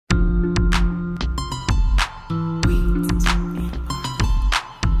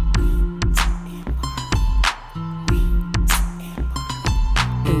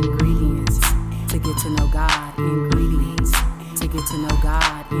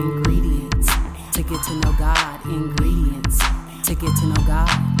Ingredients to get to know God. Ingredients to get to know God.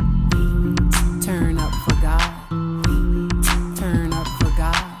 Turn up for God. Turn up for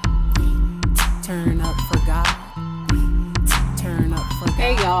God. Turn up for God. Turn up for God.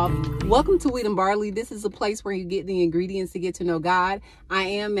 Hey y'all, welcome to Wheat and Barley. This is a place where you get the ingredients to get to know God. I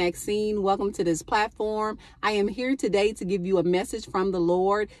am Maxine. Welcome to this platform. I am here today to give you a message from the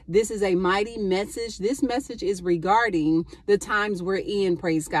Lord. This is a mighty message. This message is regarding the times we're in,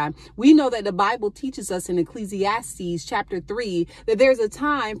 praise God. We know that the Bible teaches us in Ecclesiastes chapter 3 that there's a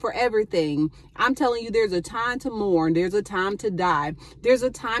time for everything. I'm telling you, there's a time to mourn. There's a time to die. There's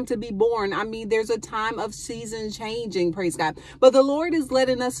a time to be born. I mean, there's a time of season changing, praise God. But the Lord is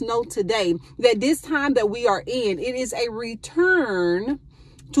letting us know today that this time that we are in, it is a return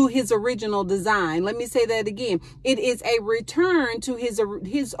to his original design. Let me say that again. It is a return to his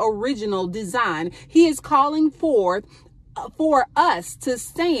original design. He is calling forth for us to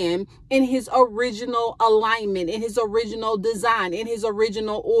stand in his original alignment, in his original design, in his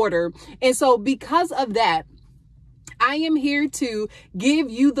original order. And so because of that, I am here to give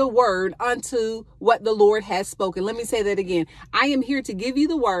you the word unto what the Lord has spoken. Let me say that again. I am here to give you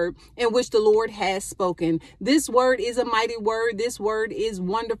the word in which the Lord has spoken. This word is a mighty word. This word is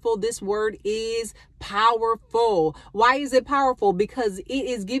wonderful. This word is powerful. Why is it powerful? Because it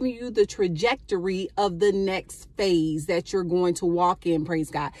is giving you the trajectory of the next phase that you're going to walk in. Praise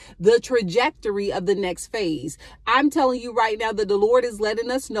God. The trajectory of the next phase. I'm telling you right now that the Lord is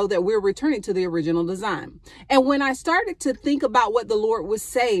letting us know that we're returning to the original design. And when I started to think about what the Lord was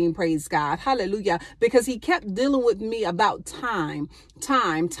saying, praise God, hallelujah, because he kept dealing with me about time.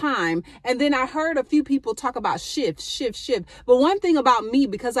 And then I heard a few people talk about shift. But one thing about me,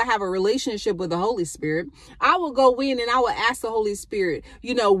 because I have a relationship with the Holy Spirit, I will go in and I will ask the Holy Spirit,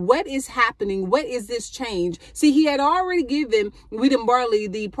 what is happening? What is this change? See, he had already given Wheat and Barley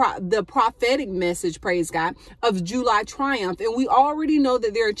the prophetic message, praise God, of July Triumph. And we already know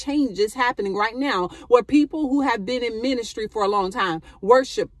that there are changes happening right now where people who have been in ministry for a long time,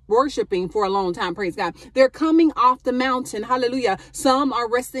 worshiping for a long time, praise God, they're coming off the mountain, hallelujah. Some are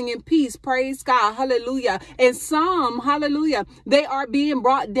resting in peace, praise God, hallelujah. And some, hallelujah, they are being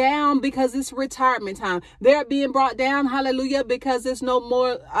brought down because it's retirement time. They're being brought down, hallelujah, because there's no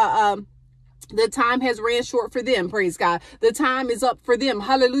more the time has ran short for them. Praise God. The time is up for them.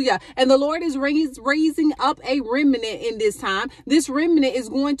 Hallelujah. And the Lord is raising up a remnant in this time. This remnant is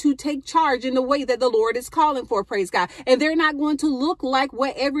going to take charge in the way that the Lord is calling for. Praise God. And they're not going to look like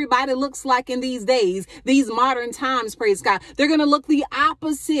what everybody looks like in these days, these modern times. Praise God. They're going to look the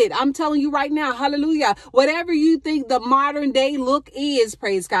opposite. I'm telling you right now. Hallelujah. Whatever you think the modern day look is,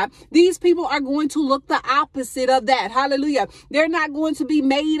 praise God, these people are going to look the opposite of that. Hallelujah. They're not going to be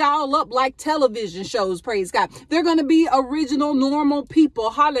made all up like television shows, praise God. They're going to be original, normal people,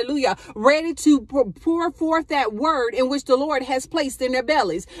 hallelujah, ready to pour forth that word in which the Lord has placed in their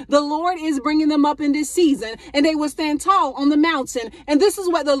bellies. The Lord is bringing them up in this season, and they will stand tall on the mountain. And this is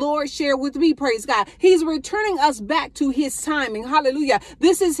what the Lord shared with me, praise God. He's returning us back to his timing, hallelujah.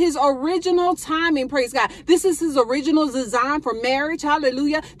 This is his original timing, praise God. This is his original design for marriage,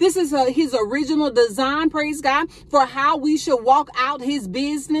 hallelujah. This is his original design, praise God, for how we should walk out his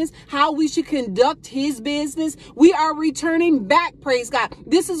business, how we should conduct his business. We are returning back, praise God.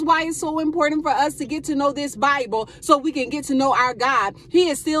 This is why it's so important for us to get to know this Bible so we can get to know our God. He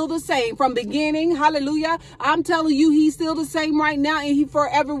is still the same from beginning, hallelujah. I'm telling you, he's still the same right now, and he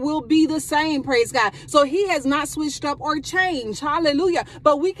forever will be the same, praise God. So he has not switched up or changed, hallelujah.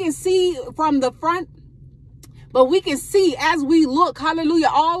 But we can see from the front, but we can see as we look, hallelujah,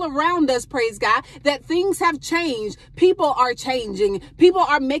 all around us, praise God, that things have changed. People are changing. People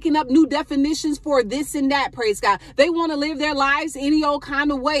are making up new definitions for this and that, praise God. They want to live their lives any old kind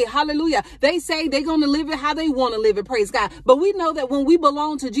of way, hallelujah. They say they're going to live it how they want to live it, praise God. But we know that when we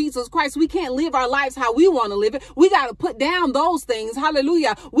belong to Jesus Christ, we can't live our lives how we want to live it. We got to put down those things,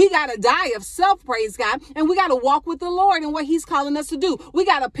 hallelujah. We got to die of self, praise God, and we got to walk with the Lord and what he's calling us to do. We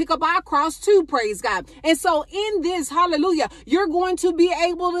got to pick up our cross too, praise God. And so in this, hallelujah, you're going to be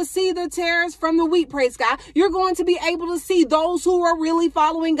able to see the tares from the wheat, praise God. You're going to be able to see those who are really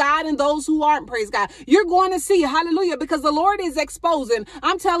following God and those who aren't, praise God. You're going to see, hallelujah, because the Lord is exposing.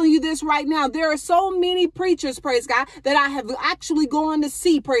 I'm telling you this right now. There are so many preachers, praise God, that I have actually gone to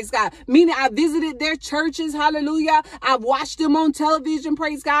see, praise God. Meaning I visited their churches, hallelujah. I've watched them on television,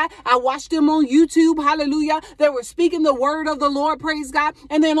 praise God. I watched them on YouTube, hallelujah. They were speaking the word of the Lord, praise God.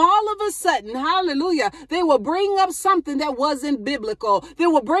 And then all of a sudden, hallelujah, they will bring up something that wasn't biblical. They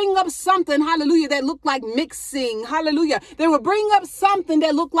will bring up something, hallelujah, that looked like mixing, hallelujah. They will bring up something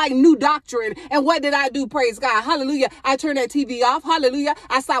that looked like new doctrine. And what did I do? Praise God, hallelujah. I turned that TV off, hallelujah.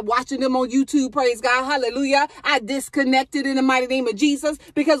 I stopped watching them on YouTube, praise God, hallelujah. I disconnected in the mighty name of Jesus,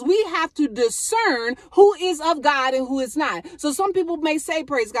 because we have to discern who is of God and who is not. So some people may say,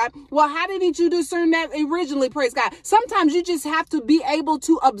 praise God, well, how didn't you discern that originally, praise God? Sometimes you just have to be able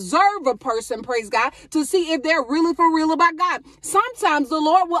to observe a person, praise God, to see if they're really for real about God. Sometimes the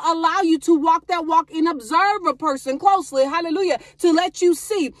Lord will allow you to walk that walk and observe a person closely, hallelujah, to let you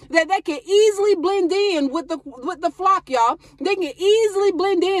see that they can easily blend in with the flock, y'all. They can easily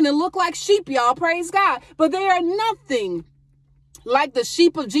blend in and look like sheep, y'all, praise God, but they are nothing like the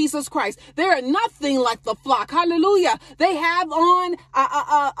sheep of Jesus Christ. They are nothing like the flock. Hallelujah. They have on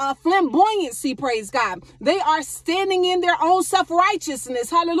a flamboyancy, praise God. They are standing in their own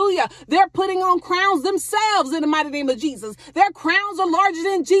self-righteousness. Hallelujah. They're putting on crowns themselves in the mighty name of Jesus. Their crowns are larger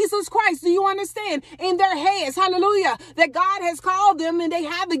than Jesus Christ. Do you understand? In their heads. Hallelujah. That God has called them and they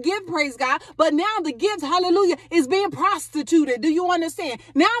have the gift, praise God. But now the gift, hallelujah, is being prostituted. Do you understand?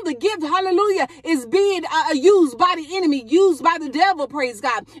 Now the gift, hallelujah, is being used by the enemy, used by the devil, praise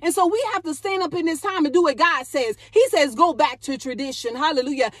God. And so we have to stand up in this time and do what God says. He says, go back to tradition.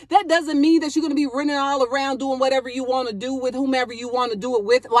 Hallelujah. That doesn't mean that you're going to be running all around doing whatever you want to do with whomever you want to do it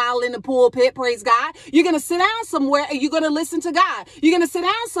with while in the pulpit, praise God. You're going to sit down somewhere and you're going to listen to God. You're going to sit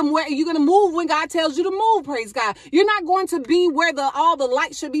down somewhere and you're going to move when God tells you to move, praise God. You're not going to be where all the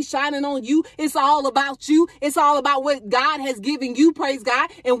light should be shining on you. It's all about you. It's all about what God has given you, praise God,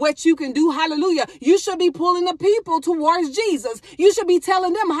 and what you can do. Hallelujah. You should be pulling the people towards Jesus. You should be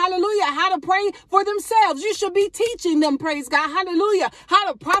telling them, hallelujah, how to pray for themselves. You should be teaching them, praise God, hallelujah,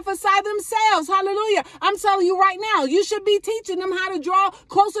 how to prophesy themselves, hallelujah. I'm telling you right now, you should be teaching them how to draw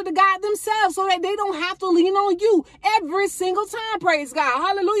closer to God themselves so that they don't have to lean on you every single time, praise God,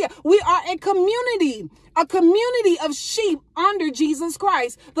 hallelujah. We are a community of sheep under Jesus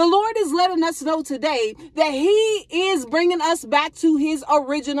Christ. The Lord is letting us know today that he is bringing us back to his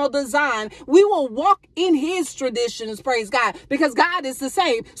original design. We will walk in his traditions, praise God, because God is the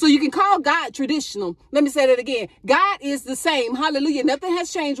same. So you can call God traditional. Let me say that again. God is the same. Hallelujah. Nothing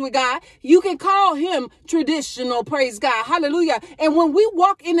has changed with God. You can call him traditional, praise God. Hallelujah. And when we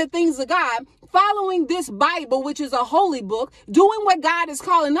walk in the things of God, following this Bible, which is a holy book, doing what God is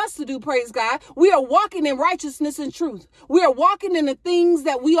calling us to do, praise God, we are walking in righteousness and truth. We are walking in the things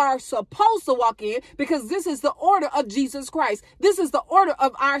that we are supposed to walk in, because this is the order of Jesus Christ. This is the order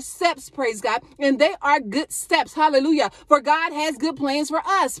of our steps, praise God, and they are good steps. Hallelujah. For God has good plans for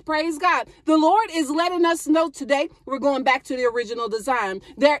us, praise God. The Lord is letting us know today we're going back to the original design.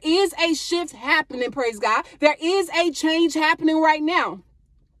 There is a shift happening, praise God. There is a change happening right now.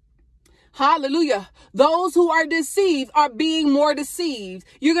 Hallelujah. Those who are deceived are being more deceived.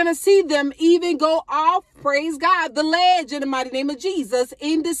 You're going to see them even go off, praise God, the ledge in the mighty name of Jesus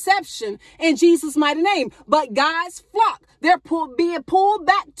in deception in Jesus' mighty name. But God's flock, they're being pulled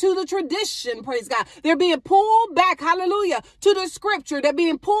back to the tradition, praise God. They're being pulled back, hallelujah, to the scripture. They're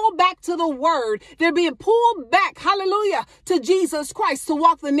being pulled back to the word. They're being pulled back, hallelujah, to Jesus Christ to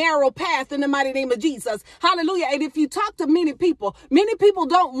walk the narrow path in the mighty name of Jesus. Hallelujah. And if you talk to many people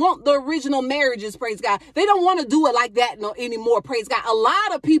don't want the original marriages, praise God. They don't want to do it like that anymore, praise God. A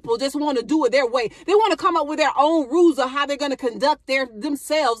lot of people just want to do it their way. They want to come up with their own rules of how they're going to conduct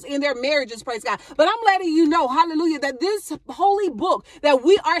themselves in their marriages, praise God. But I'm letting you know, hallelujah, that this holy book that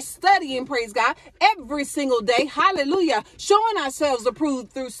we are studying, praise God, every single day, hallelujah, showing ourselves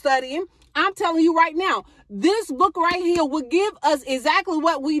approved through studying. I'm telling you right now, this book right here will give us exactly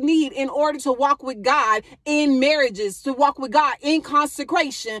what we need in order to walk with God in marriages, to walk with God in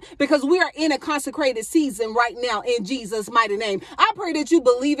consecration, because we are in a consecrated season right now in Jesus' mighty name. I pray that you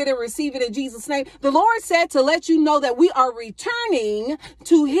believe it and receive it in Jesus' name. The Lord said to let you know that we are returning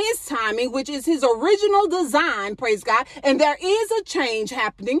to his timing, which is his original design, praise God. And there is a change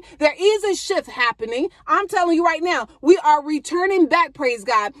happening. There is a shift happening. I'm telling you right now, we are returning back, praise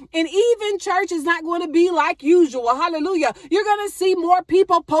God. And even church is not going to be like usual. Hallelujah. You're going to see more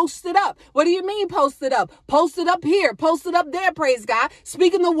people posted up. What do you mean posted up? Posted up here, posted up there, praise God,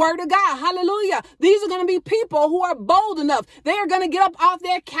 speaking the word of God. Hallelujah. These are going to be people who are bold enough. They are going to get up off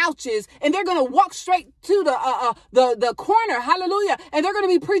their couches and they're going to walk straight to the corner. Hallelujah. And they're going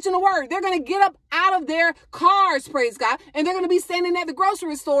to be preaching the word. They're going to get up out of their cars, praise God, and they're going to be standing at the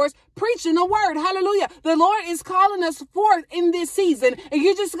grocery stores preaching the word. Hallelujah. The Lord is calling us forth in this season, and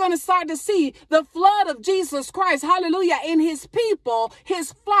you're just going to start to see the flood of Jesus Christ, hallelujah, and his people,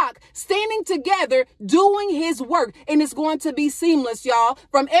 his flock, standing together, doing his work. And it's going to be seamless, y'all,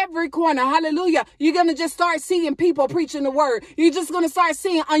 from every corner, hallelujah. You're going to just start seeing people preaching the word. You're just going to start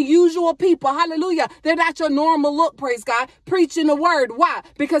seeing unusual people, hallelujah. They're not your normal look, praise God, preaching the word. Why?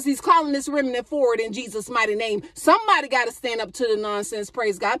 Because he's calling this remnant forward in Jesus' mighty name. Somebody got to stand up to the nonsense,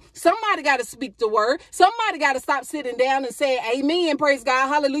 praise God. Somebody got to speak the word. Somebody got to stop sitting down and say amen, praise God,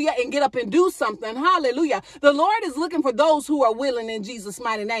 hallelujah, and get up and do something, hallelujah. The Lord is looking for those who are willing in Jesus'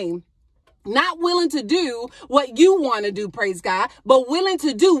 mighty name. Not willing to do what you want to do, praise God, but willing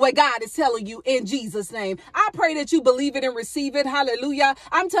to do what God is telling you in Jesus' name. I pray that you believe it and receive it. Hallelujah.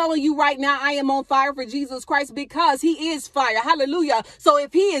 I'm telling you right now, I am on fire for Jesus Christ because he is fire. Hallelujah. So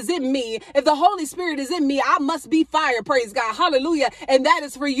if he is in me, if the Holy Spirit is in me, I must be fire, praise God. Hallelujah. And that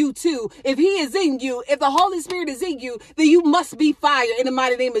is for you too. If he is in you, if the Holy Spirit is in you, then you must be fire in the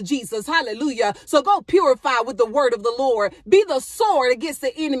mighty name of Jesus. Hallelujah. So go purify with the word of the Lord. Be the sword against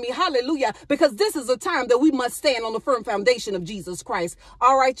the enemy. Hallelujah. Because this is a time that we must stand on the firm foundation of Jesus Christ.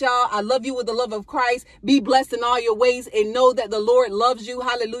 All right, y'all. I love you with the love of Christ. Be blessed in all your ways and know that the Lord loves you.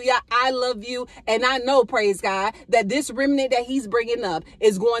 Hallelujah. I love you. And I know, praise God, that this remnant that he's bringing up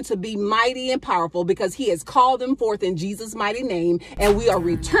is going to be mighty and powerful because he has called them forth in Jesus' mighty name. And we are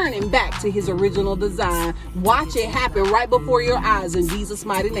returning back to his original design. Watch it happen right before your eyes in Jesus'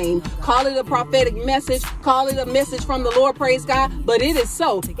 mighty name. Call it a prophetic message. Call it a message from the Lord, praise God. But it is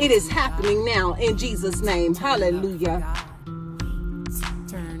so. It is happening now in Jesus' name. Hallelujah.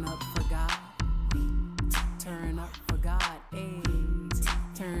 Turn up for God. Turn up for God. Hey.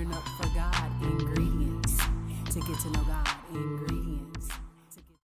 Turn up for God. Ingredients to get to know God. Ingredients.